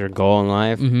that like your goal in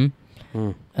life?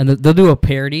 Mm-hmm. And they'll do a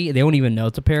parody. They won't even know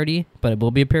it's a parody, but it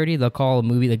will be a parody. They'll call a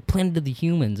movie like Planet of the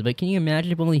Humans. But can you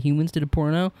imagine if only humans did a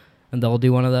porno? And they'll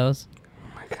do one of those.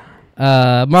 Oh my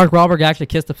god. Mark Wahlberg actually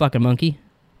kissed a fucking monkey.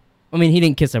 I mean, he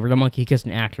didn't kiss a real monkey. He kissed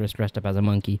an actress dressed up as a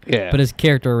monkey. Yeah. But his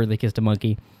character really kissed a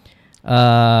monkey.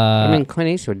 I mean, Clint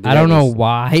Eastwood did. I don't know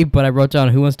why, but I wrote down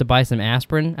 "Who wants to buy some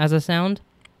aspirin" as a sound.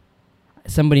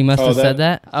 Somebody must have said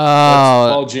that. Oh,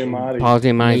 Paul Giamatti. Paul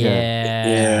Giamatti.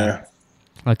 Yeah.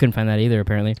 I couldn't find that either,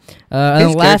 apparently. His and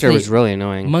character lastly, was really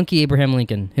annoying. Monkey Abraham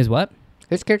Lincoln. His what?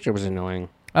 His character was annoying.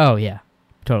 Oh, yeah.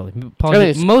 Totally.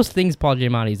 Most things Paul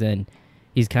Giamatti's in,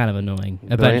 he's kind of annoying,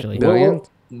 eventually.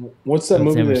 What's that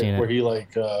Never movie seen it. where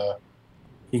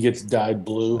he gets dyed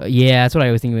blue? Yeah, that's what I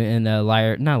was thinking in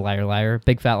Liar,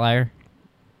 Big Fat Liar.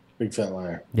 Big Fat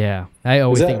Liar. Yeah. I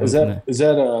always think is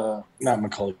that not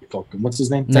Macaulay Culkin? What's his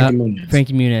name? No, Frankie Muniz.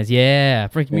 Frankie Muniz. Yeah,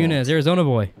 Frankie Muniz, Arizona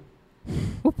boy.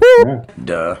 Yeah.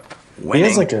 Duh. He Winning.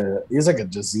 has like a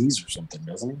disease or something,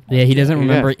 doesn't he? Yeah, he doesn't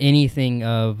remember anything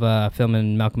of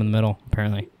filming Malcolm in the Middle,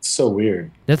 apparently. It's so weird.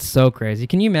 That's so crazy.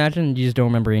 Can you imagine you just don't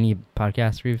remember any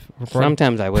podcasts we've recorded?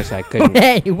 Sometimes I wish I couldn't.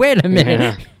 Hey, wait a minute.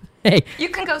 Yeah. Hey, You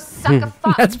can go suck a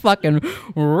fuck. that's fucking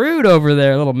rude over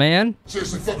there, little man.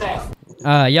 Seriously, fuck off.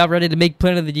 Y'all ready to make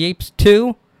Planet of the Apes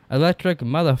 2? Electric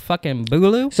motherfucking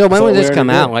Boogaloo? So when So would this we come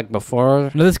already out? did. Like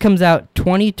before? No, this comes out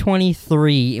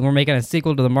 2023, and we're making a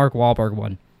sequel to the Mark Wahlberg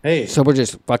one. Hey, So we're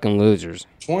just fucking losers.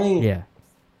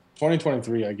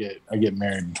 2023, I get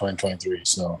married in 2023.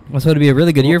 So Well, so it'll be a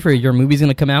really good year for you. Your movie's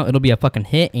gonna come out. It'll be a fucking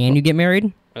hit, and you get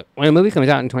married. When a movie comes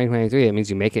out in 2023, it means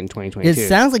you make it in 2022. It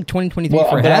sounds like 2023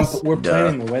 for Hess. we're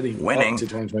planning the wedding Winning. up to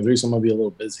 2023, so I'm gonna be a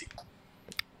little busy.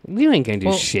 You ain't gonna do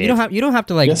Well, shit. you don't have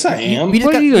to like. Yes, I am. We just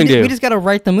What got, are you gonna do? We just gotta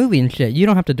write the movie and shit. You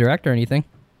don't have to direct or anything.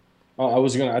 Oh,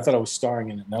 I thought I was starring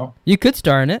in it. No. You could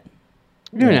star in it.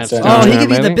 You're not Oh, starring Oh, in he that could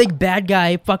be the movie. big bad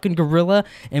guy, fucking gorilla,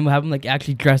 and we'll have him like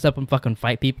actually dress up and fucking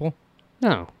fight people.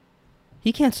 No.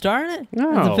 He can't star in it as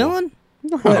a No. villain.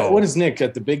 No. What is Nick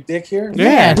got the big dick here?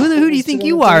 Yeah. Who do you think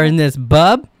you are in this,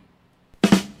 bub?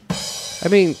 I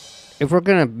mean, if we're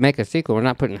gonna make a sequel, we're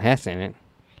not putting Hess in it.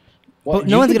 Well, But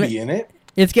no you one's could gonna- be in it.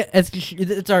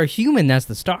 It's our human that's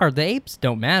the star. The apes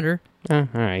don't matter. All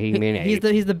right, he can be an He's ape.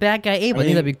 he's the bad guy ape. I, think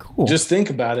mean, that'd be cool. Just think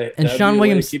about it. And That'd Sean be a way to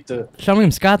Williams- keep the Sean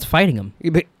William Scott's fighting him.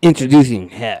 You've been introducing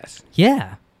Hess.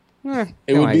 Yeah.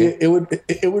 It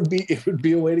would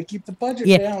be a way to keep the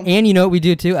budget down. And you know what we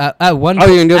do too? At one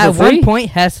point,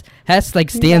 Hess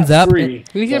like stands up. We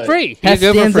get free. Hess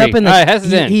stands up and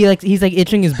he's like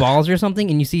itching his balls or something,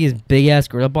 and you see his big ass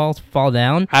gorilla balls fall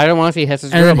down. I don't want to see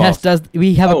Hess's gorilla balls.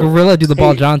 We have a gorilla do the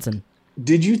Ball Johnson.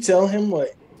 Did you tell him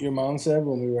what your mom said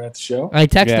when we were at the show? I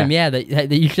texted him,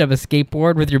 that you should have a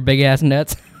skateboard with your big ass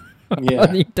nuts. On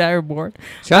the entire board.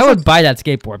 So I would buy that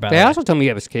skateboard. By the way. They also told me you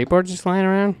have a skateboard just flying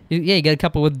around. Yeah, you got a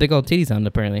couple with big old titties on it,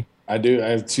 apparently. I do. I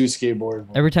have 2 skateboards.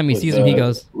 Every time he sees them, he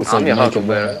goes, "I'm your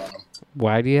Huckleberry."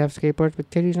 Why do you have skateboards with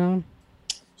titties on them?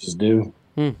 Just do.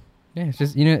 Yeah, it's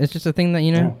just it's just a thing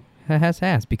that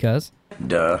has because.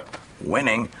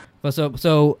 Winning. Well,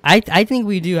 so I think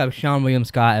we do have Sean William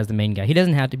Scott as the main guy. He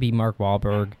doesn't have to be Mark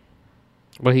Wahlberg.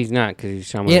 Well, he's not because he's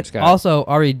Sean William Scott. Also,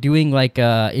 are we doing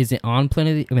is it on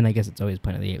Planet of the... I mean, I guess it's always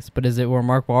Planet of the Apes, but is it where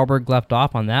Mark Wahlberg left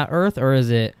off on that Earth, or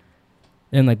is it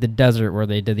in the desert where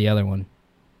they did the other one?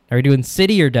 Are we doing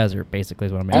city or desert, basically,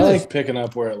 is what I'm asking. I like picking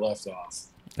up where it left off.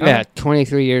 Yeah,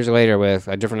 23 years later with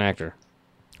a different actor.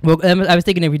 Well, I was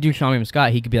thinking if we do Sean William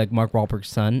Scott, he could be like Mark Wahlberg's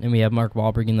son, and we have Mark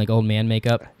Wahlberg in old man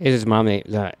makeup. Is his mom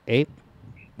the ape?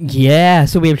 Yeah,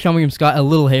 so we have Sean William Scott, a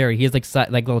little hairy. He has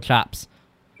like little chops.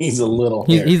 He's a little.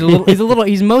 He's a little.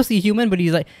 He's mostly human, but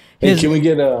he's like. Hey, can we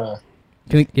get Can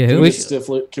we get who?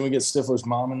 Can we get Stifler's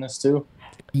mom in this too?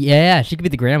 Yeah, she could be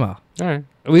the grandma. All right.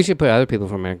 We should put other people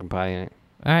from American Pie in it.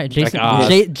 All right,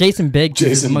 Jason Biggs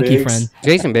is his monkey friend.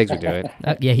 Jason Biggs would do it.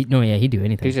 He'd do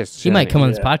anything. He might come on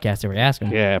this podcast if we ask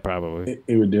him. Yeah, probably.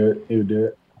 He would do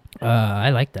it. I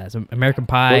like that. So American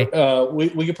Pie.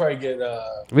 We could probably get.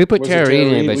 We put Tara Reid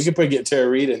in it, we could probably get Tara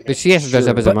Reid in. But she has to dress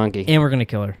up as a monkey, and we're gonna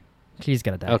kill her. She's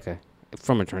gotta die. Okay,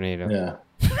 from a tornado. Yeah,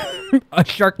 a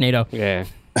Sharknado. Yeah.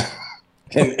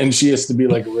 and she has to be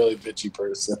like a really bitchy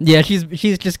person. Yeah,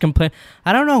 she's just complaining.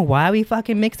 I don't know why we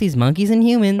fucking mix these monkeys and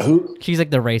humans. She's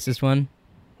like the racist one.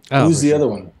 Oh, who's the other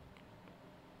one?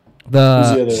 Who's the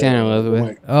other, Shannon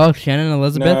Elizabeth. Oh, Shannon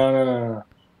Elizabeth. No,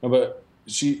 but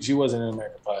she wasn't in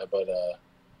American Pie. But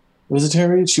was it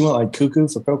Tara Reid? She went like cuckoo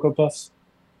for Cocoa Puffs.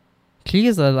 I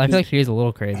feel like she is a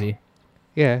little crazy.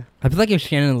 Yeah. I feel like if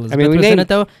Shannon Elizabeth was in it,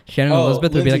 though, Shannon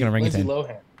Elizabeth would be like an orangutan.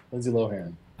 Lindsay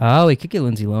Lohan. Oh, we could get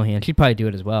Lindsay Lohan. She'd probably do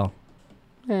it as well.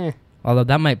 Although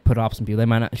that might put off some people. They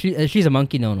might not. She's a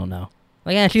monkey. No one will know.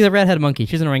 She's a redhead monkey.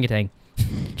 She's an orangutan.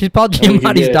 She's Paul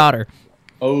Giamatti's daughter.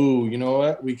 Oh, you know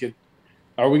what?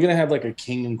 Are we gonna have like a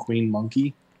king and queen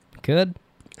monkey? Could.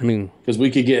 I mean, because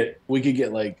we could get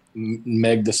like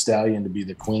Meg the Stallion to be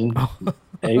the queen.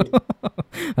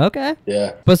 Okay.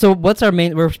 Yeah. But so what's our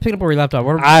main? We're picking up where we left off.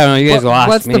 I don't know. You guys lost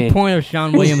What's me. the point of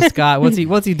Sean William Scott? What's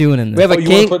he doing in this? We have a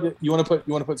king. You want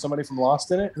to put somebody from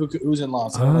Lost in it? Who's in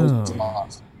Lost? I don't know who's in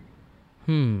Lost.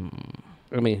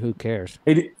 I mean, who cares?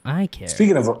 Hey, I care.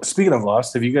 Speaking of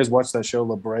Lost, have you guys watched that show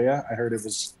La Brea? I heard it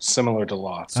was similar to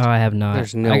Lost. Oh, I have not.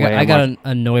 There's no way. I got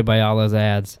annoyed by all those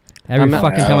ads. Every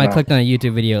fucking time I clicked on a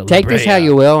YouTube video. Take this how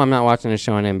you will. I'm not watching the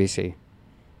show on NBC.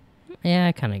 Yeah,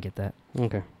 I kind of get that.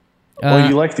 Okay. Well,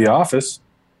 you like The Office.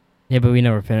 Yeah, but we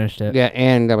never finished it. Yeah,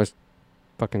 and that was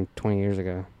fucking 20 years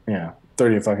ago. Yeah,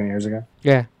 30 fucking years ago.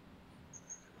 Yeah.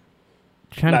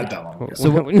 Not that long ago.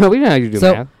 So no, we know how you do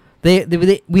math.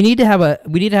 We need to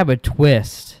have a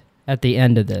twist at the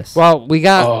end of this. Well, we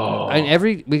got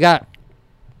we got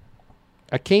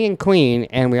a king and queen,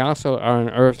 and we also are on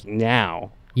Earth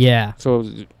now. Yeah. So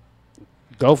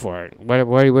go for it. What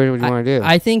do you want to do?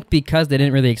 I think because they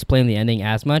didn't really explain the ending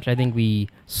as much, I think we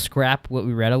scrap what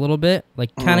we read a little bit,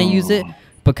 like kind of use it,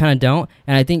 but kind of don't.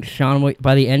 And I think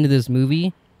by the end of this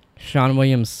movie, Sean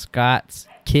William Scott's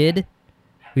kid,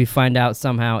 we find out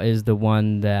somehow is the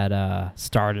one that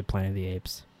started Planet of the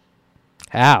Apes.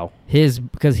 How? He's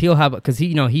half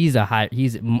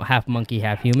monkey,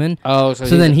 half human. Oh, so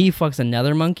then he fucks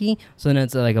another monkey. So then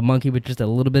it's like a monkey with just a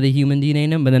little bit of human DNA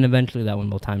in him. But then eventually that one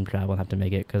will time travel and have to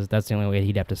make it because that's the only way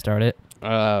he'd have to start it.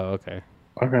 Oh, okay.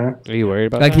 Okay. Are you worried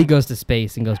about like that? he goes to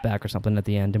space and goes back or something at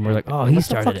the end, and we're like, oh, he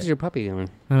started it. What the fuck is your puppy doing?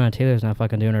 I don't know. Taylor's not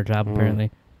fucking doing her job apparently.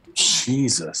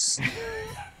 Jesus.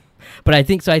 But I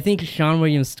think Sean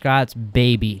William Scott's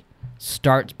baby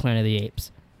starts Planet of the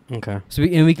Apes. Okay. So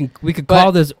we could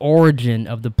call this origin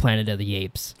of the Planet of the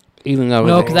Apes. Even though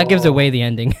no, because that gives away the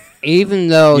ending. Even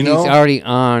though he's already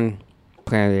on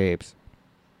Planet of the Apes.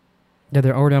 Yeah,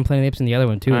 they're already on Planet of the Apes in the other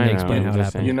one too, and they explain how it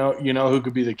happened. You know who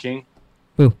could be the king?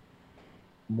 Who?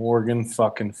 Morgan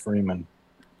fucking Freeman.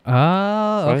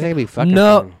 Oh, okay. Be fucking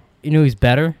no, you know who's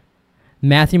better?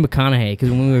 Matthew McConaughey, because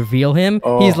when we reveal him,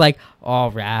 he's like,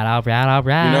 all right.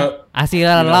 I see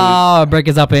that law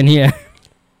breakers up in here.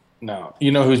 No.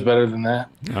 You know who's better than that?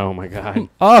 Oh my god.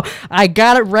 Oh, I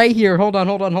got it right here. Hold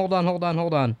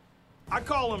on. I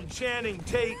call him Channing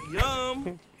Tate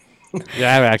Yum. Yeah,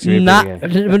 that would actually be Not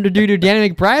pretty good. do Danny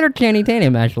McBride or Channing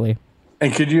Tatum actually.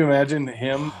 And could you imagine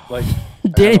him like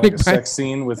Danny having, like, a McBride. sex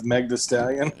scene with Meg Thee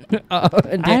Stallion?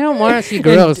 I don't want to see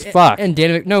gorillas fuck. And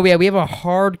Danny, no, we have a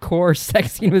hardcore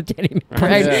sex scene with Danny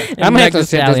McBride. Yeah. and I'm gonna have Meg Thee to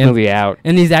sit this Stallion. movie out.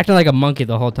 And he's acting like a monkey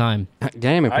the whole time.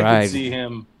 Danny I could McBride. see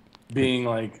him being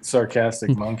like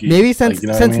sarcastic monkey. Maybe since like, you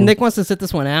know what I mean? Nick wants to sit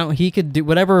this one out, he could do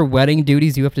whatever wedding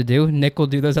duties you have to do. Nick will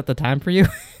do those at the time for you,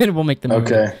 and we'll make the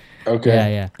movie.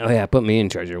 Okay. Yeah. Oh yeah, put me in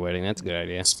charge of your wedding. That's a good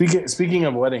idea. Speaking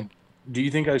of wedding, do you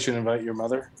think I should invite your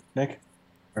mother, Nick,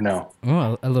 or no?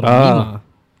 Oh, a little Mima.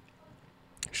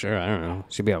 Sure, I don't know.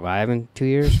 She'll be alive in 2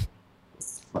 years.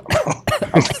 I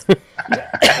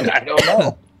don't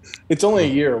know. It's only a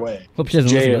year away. Hope she doesn't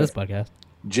Jay listen to this podcast.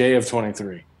 J of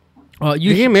 23. Oh,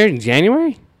 You get married in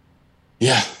January?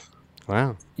 Yeah.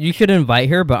 Wow. you should invite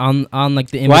her, but on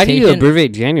like the invitation. Why do you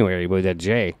abbreviate January with that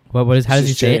J? What is? How does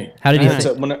he It's say J. it? How did he It's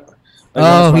say? a- when it- like, when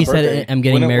Oh, it's my he said birthday. I'm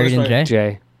getting When married in my- J.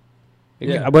 J.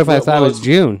 Yeah. What if I thought it was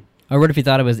June? Or what if he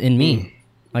thought it was in me?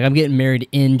 Like I'm getting married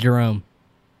in Jerome.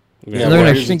 Yeah, So they're well, gonna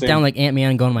here's the shrink thing. down like Ant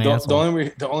Man and go in my The asshole.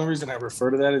 only reason I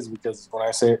refer to that is because when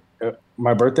I say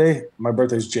my birthday's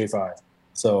J5.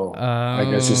 So I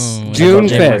guess just June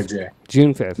January 5th. J.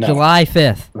 June 5th. No. July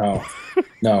 5th.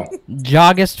 No.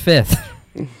 August 5th.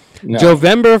 No.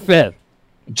 November 5th.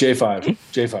 J5.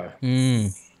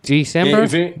 December?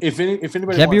 If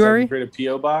anybody February? wants to create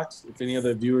a PO box, if any of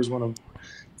the viewers want to,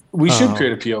 we should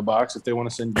create a PO box if they want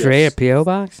to send gifts. Create a P.O.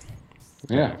 box?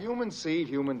 Yeah. Human seed,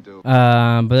 human do.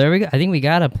 But there we go. I think we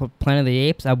got a Planet of the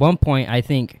Apes. At one point, I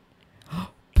think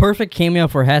perfect cameo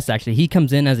for Hess. Actually, he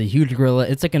comes in as a huge gorilla.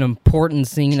 It's like an important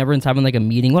scene. Everyone's having like a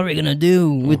meeting. What are we gonna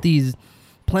do with these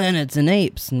planets and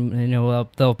apes? And you know, well,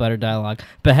 they'll have better dialogue.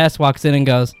 But Hess walks in and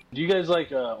goes, Do you guys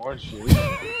like orange juice?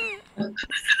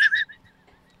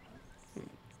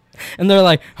 and they're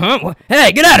like, "Huh?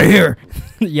 Hey, get out of here!"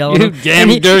 Yelling, You at him. damn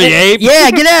And dirty ape.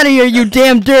 Yeah, get out of here, you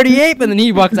damn dirty ape! And then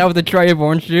he walks out with a tray of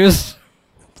orange juice.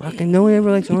 Fucking no one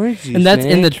ever likes orange juice. And that's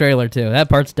man. in the trailer too. That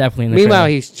part's definitely in the Meanwhile,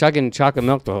 trailer. he's chugging chocolate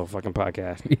milk the whole fucking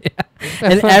podcast.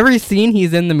 And every scene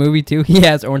he's in the movie too, he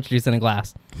has orange juice in a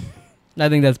glass. I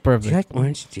think that's Do you perfect. like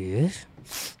orange juice?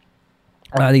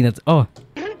 I think that's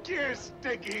Get your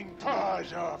stinking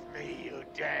paws off me, you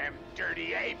damn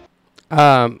dirty ape.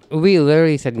 We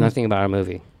literally said nothing about our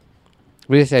movie.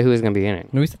 We just said who was going to be in it.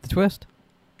 we set the twist.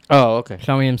 Oh, okay.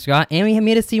 Sean William Scott, and we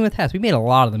made a scene with Hess. We made a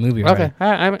lot of the movie already. Okay.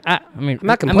 I'm not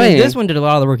I complaining. mean, this one did a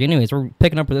lot of the work anyways. We're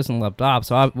picking up for this on laptop,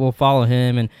 so we'll follow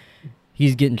him, and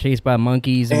he's getting chased by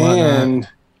monkeys and whatnot. And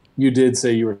you did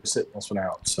say you were sitting this one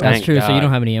out. So That's Thank true. So you God.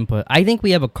 don't have any input. I think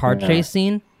we have a car Yeah. chase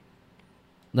scene,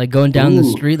 like going down the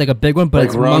Ooh. street, like a big one, but like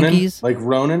it's Ronin, monkeys. like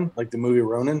Ronin, like the movie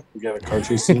Ronin. We got a car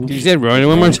chase scene. You said Ronin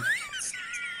one more time?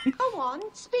 Go on,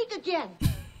 speak again.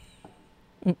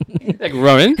 Like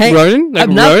Ronin? Hey, Ronin? Like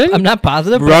I'm Ronin? not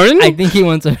positive. but Ronin? I think he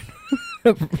wants a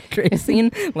chase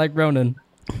scene like Ronin.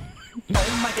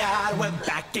 Oh my god, we're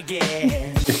back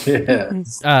again.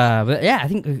 Yeah. But yeah, I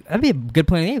think that'd be a good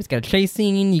Planet of the Apes. Got a chase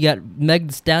scene. You got Meg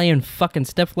Thee Stallion, fucking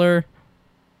Stifler,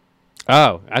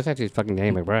 Oh, I thought he was fucking Danny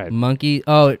McBride. monkey.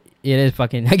 Oh, it is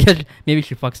fucking. I guess maybe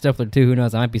she fucked Stifler too. Who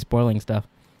knows? I might be spoiling stuff.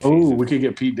 Oh, we could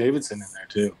get Pete Davidson in there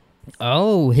too.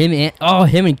 Oh, him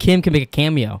and Kim can make a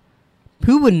cameo.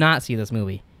 Who would not see this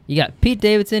movie? You got Pete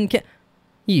Davidson.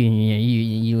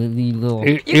 You little.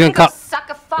 You're You gonna can go call, suck a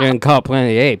you're fuck. gonna call it Planet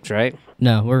of the Apes, right?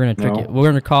 No, we're gonna trick No. it. We're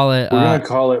gonna call it. We're gonna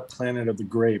call it Planet of the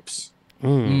Grapes.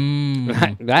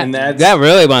 That And that's- that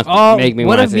really wants Oh, to make me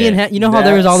what want if to me see and it. you know how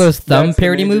there was all those thumb That's the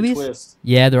parody major movies? twist.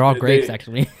 Yeah, they're all They- grapes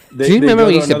actually. Do you remember go when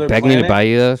to you used to another beg me to planet. buy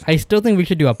you those? I still think we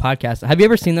should do a podcast. Have you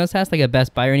ever seen those hats like at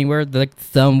Best Buy or anywhere? They're like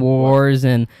Thumb Wars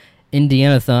and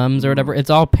Indiana Thumbs or whatever. It's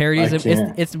all parodies. I Of,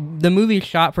 can't. it's the movie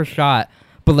shot for shot,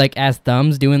 but like as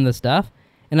Thumbs doing the stuff.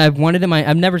 And I've wanted it.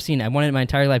 I've never seen it. I've wanted it my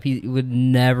entire life. He would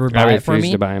never I buy it for refuse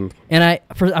me. to buy them. And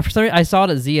for some reason, I saw it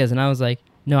at Zia's, and I was like,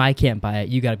 "No, I can't buy it.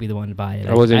 You got to be the one to buy it."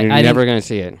 Or was it you're I never didn't- gonna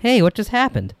see it? Hey, what just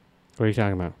happened? What are you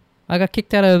talking about? I got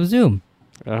kicked out of Zoom.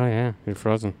 Oh yeah, you're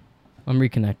frozen. I'm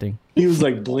reconnecting. He was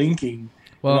like blinking.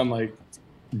 Well, and I'm like,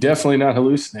 definitely not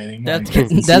hallucinating. That's Like, I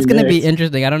can that's see gonna be Nick.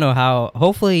 interesting. I don't know how.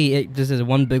 Hopefully, it just is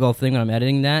one big old thing when I'm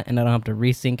editing that, and I don't have to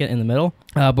resync it in the middle.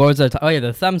 But what was I oh yeah,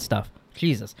 the thumb stuff.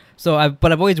 Jesus. So I've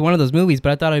always wanted those movies,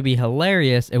 but I thought it'd be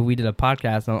hilarious if we did a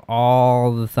podcast on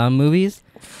all the thumb movies.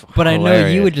 But I know you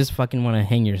Hilarious. would just fucking want to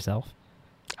hang yourself.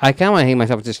 I kind of want to hang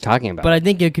myself just talking about But it. I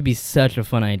think it could be such a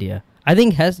fun idea. I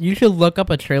think you should look up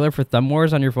a trailer for Thumb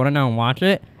Wars on your phone right now and watch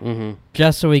it, Mm-hmm.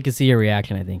 just so we can see your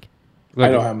reaction. I think. I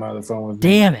don't have my other phone with me.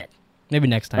 Damn it. Maybe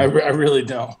next time. I really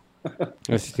don't.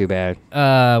 That's too bad.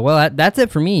 Well, that's it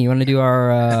for me. You want to do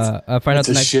our find out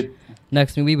the shit.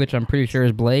 next movie, which I'm pretty sure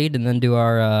is Blade, and then do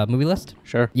our movie list?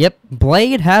 Sure. Yep.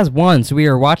 Blade has won, so we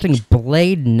are watching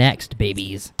Blade next,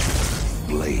 babies.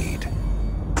 Blade.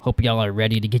 Hope y'all are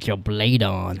ready to get your Blade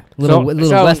on. Little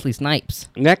So- Wesley Snipes.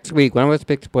 Next week, one of us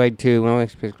picks Blade 2, one of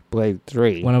us picks Blade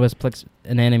 3. One of us picks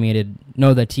an animated,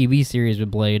 the TV series with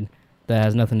Blade that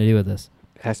has nothing to do with this.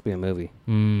 It has to be a movie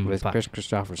with Fuck. Chris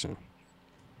Christopherson.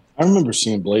 I remember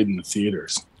seeing Blade in the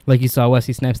theaters. Like you saw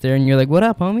Wesley Snipes there, and you're like, "What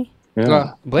up, homie?" Yeah.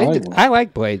 Well, Blade, I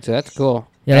like Blade, so that's cool.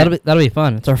 Yeah, that'll be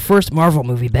fun. It's our first Marvel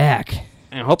movie back.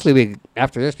 And hopefully,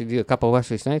 after this, we do a couple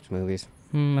Wesley Snipes movies.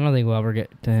 I don't think we'll ever get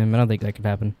to him. I don't think that could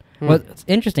happen. What's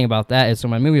interesting about that is, so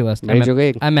my movie list, Major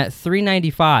League. I'm at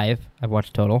 395. I've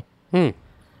watched total. Hmm.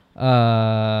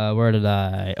 Where did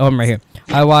I? Oh, I'm right here.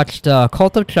 I watched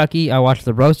Cult of Chucky. I watched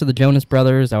The Roast of the Jonas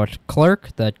Brothers. I watched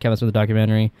Clerk, that Kevin Smith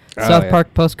documentary. South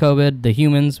Park Post-COVID. The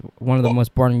Humans, one of the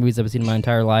most boring movies I've seen in my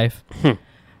entire life.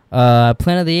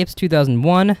 Planet of the Apes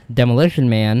 2001. Demolition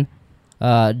Man.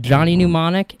 Johnny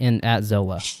Mnemonic, and At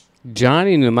Zola.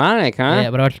 Johnny Mnemonic, huh?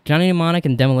 Yeah, but I watched Johnny Mnemonic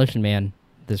and Demolition Man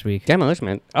this week. Demolition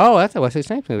Man. Oh, that's a Wesley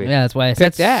Snipes movie. Yeah, that's why I Pick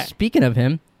said that. Speaking of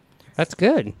him, That's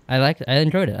good. I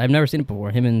enjoyed it. I've never seen it before.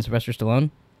 Him and Sylvester Stallone.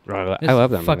 I It's love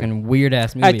that a fucking movie. weird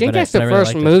ass movie. I think that's the but I really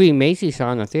first liked it. movie Macy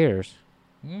saw in the theaters.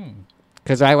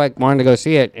 Because I wanted to go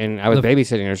see it, and I was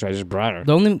babysitting her, so I just brought her.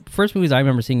 The only first movies I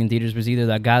remember seeing in theaters was either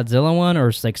that Godzilla one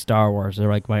or like Star Wars. They're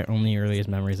like my only earliest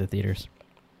memories of theaters.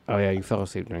 Oh yeah, you fell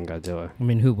asleep during Godzilla. I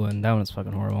mean, who wouldn't? That one is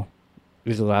fucking horrible. It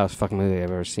was the loudest fucking movie I've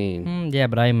ever seen. Yeah,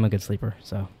 but I am a good sleeper,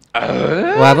 so.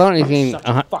 Well, I've only seen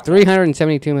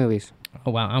 372 movies.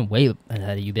 Oh wow, I'm way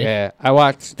ahead of you, bitch. Yeah, I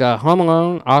watched Home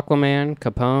Alone, Aquaman,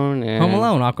 Capone, and Home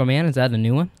Alone, Aquaman, is that the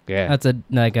new one? Yeah, That's a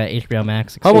HBO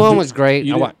Max. Home Alone did- was great.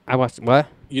 you I watched what?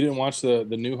 You didn't watch the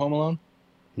new Home Alone?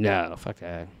 No, fuck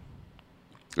that.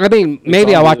 I mean,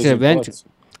 maybe I watched it eventually.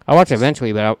 I watched it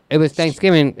eventually, but it was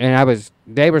Thanksgiving, and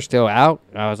they were still out.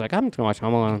 I was like, I'm just gonna watch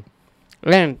Home Alone.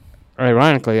 And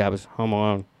ironically, I was Home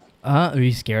Alone. Are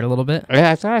you scared a little bit?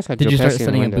 Yeah, I thought I saw Did Joe you start Pesci in the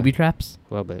setting up window. booby traps?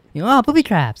 A little bit. Booby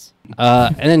traps.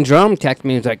 And then Jerome texted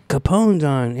me. He was like, Capone's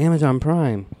on Amazon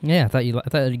Prime. Yeah, I thought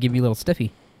it'd give you a little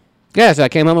stiffy. Yeah, so I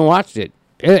came home and watched it.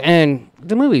 And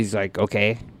the movie's like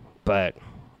okay, but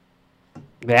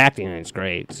the acting is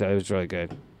great, so it was really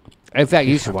good. In fact,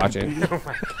 you should watch it.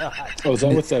 Oh, is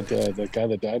that with that guy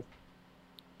that died?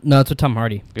 No, it's with Tom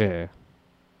Hardy. Yeah.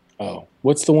 Oh,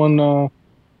 what's the one?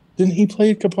 Didn't he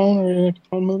play Capone or in a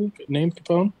Capone movie named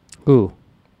Capone? Who?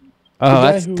 Oh,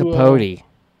 guy that's who, Capote.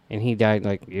 And he died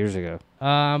like years ago. But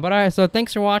all right, so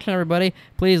thanks for watching, everybody.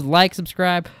 Please like,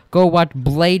 subscribe. Go watch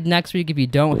Blade next week. If you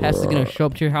don't, Hess is going to show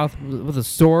up to your house with a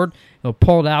sword. He'll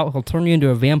pull it out. He'll turn you into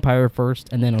a vampire first,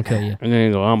 and then he'll kill you. And then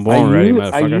he go, I'm born ready, I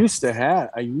motherfucker.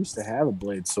 used to have a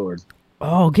blade sword.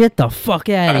 Oh, get the fuck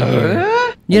out of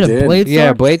here. You had a did. blade sword? Yeah,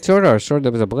 a blade sword or a sword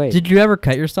that was a blade? Did you ever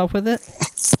cut yourself with it?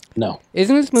 No.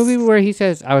 Isn't this movie where he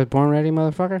says, I was born ready,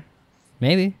 motherfucker?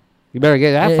 Maybe. You better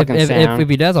get that fucking sound. If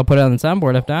he does, I'll put it on the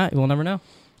soundboard. If not, we'll never know.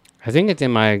 I think it's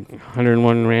in my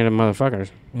 101 random motherfuckers.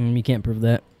 You can't prove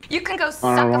that. You can go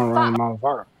suck a fuck.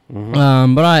 Motherfucker.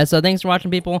 But all right, so thanks for watching,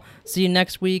 people. See you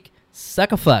next week.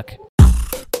 Suck a fuck.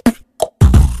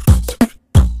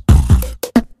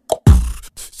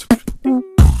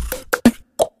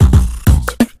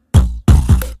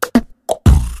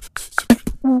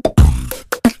 Blade.